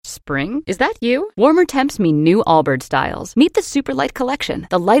Spring? Is that you? Warmer temps mean new Allbirds styles. Meet the Superlight Collection,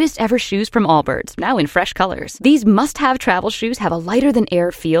 the lightest ever shoes from Allbirds, now in fresh colors. These must-have travel shoes have a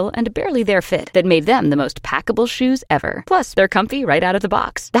lighter-than-air feel and a barely-there fit that made them the most packable shoes ever. Plus, they're comfy right out of the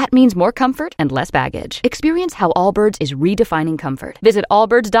box. That means more comfort and less baggage. Experience how Allbirds is redefining comfort. Visit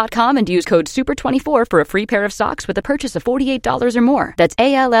allbirds.com and use code SUPER24 for a free pair of socks with a purchase of $48 or more. That's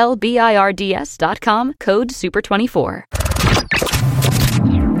ALLBIRDS.com, code SUPER24.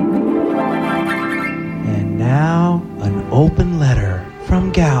 And now, an open letter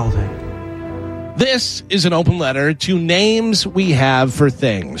from Galvin. This is an open letter to names we have for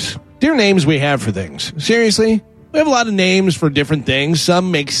things. Dear names we have for things. Seriously, we have a lot of names for different things.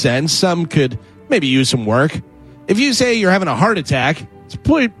 Some make sense. Some could maybe use some work. If you say you're having a heart attack, it's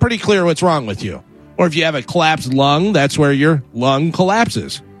pretty clear what's wrong with you. Or if you have a collapsed lung, that's where your lung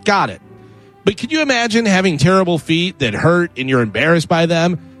collapses. Got it. But could you imagine having terrible feet that hurt and you're embarrassed by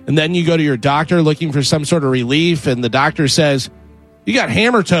them, and then you go to your doctor looking for some sort of relief, and the doctor says, you got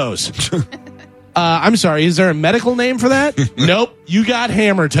hammer toes. I'm sorry, is there a medical name for that? Nope, you got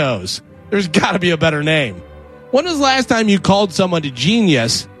hammer toes. There's got to be a better name. When was the last time you called someone a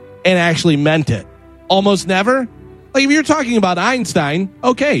genius and actually meant it? Almost never? Like if you're talking about Einstein,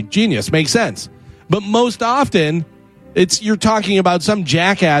 okay, genius, makes sense. But most often, you're talking about some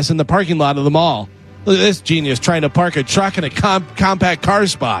jackass in the parking lot of the mall. Look at this genius trying to park a truck in a compact car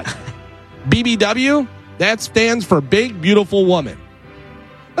spot. BBW, that stands for Big Beautiful Woman.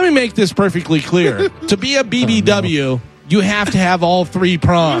 Let me make this perfectly clear. To be a BBW, you have to have all three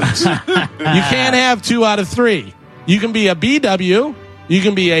prongs. You can't have 2 out of 3. You can be a BW, you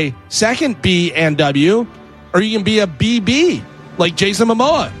can be a second B and W, or you can be a BB, like Jason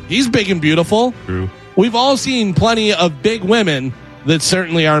Momoa. He's big and beautiful. True. We've all seen plenty of big women that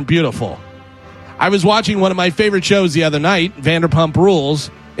certainly aren't beautiful. I was watching one of my favorite shows the other night, Vanderpump Rules,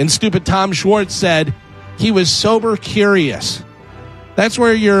 and stupid Tom Schwartz said he was sober curious. That's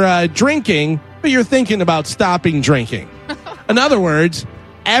where you're drinking, but you're thinking about stopping drinking. In other words,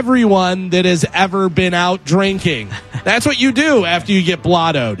 everyone that has ever been out drinking. That's what you do after you get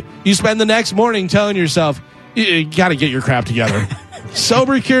blottoed. You spend the next morning telling yourself, you got to get your crap together.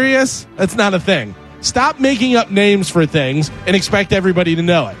 Sober curious? That's not a thing. Stop making up names for things and expect everybody to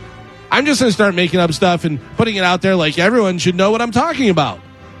know it. I'm just going to start making up stuff and putting it out there like everyone should know what I'm talking about.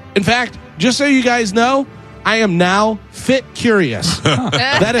 In fact, just so you guys know, I am now fit curious.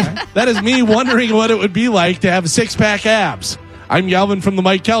 That is me wondering what it would be like to have 6-pack abs. I'm Galvin from the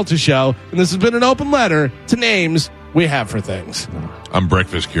Mike Kelta Show, and this has been an open letter to names we have for things. I'm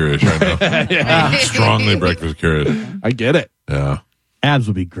breakfast curious right now. Yeah. Strongly breakfast curious. I get it. Yeah. Abs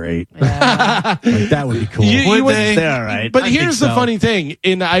would be great. Like, that would be cool. They're all right. But here's the funny thing.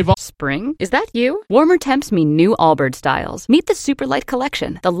 Spring? Is that you? Warmer temps mean new Allbirds styles. Meet the Superlight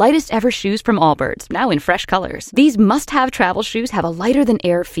Collection, the lightest ever shoes from Allbirds, now in fresh colors. These must-have travel shoes have a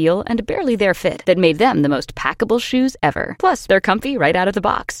lighter-than-air feel and a barely-there fit that made them the most packable shoes ever. Plus, they're comfy right out of the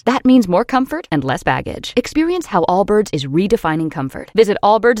box. That means more comfort and less baggage. Experience how Allbirds is redefining comfort. Visit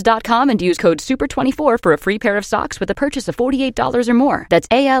allbirds.com and use code SUPER24 for a free pair of socks with a purchase of $48 or more. That's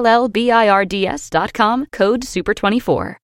ALLBIRDS.com, code SUPER24.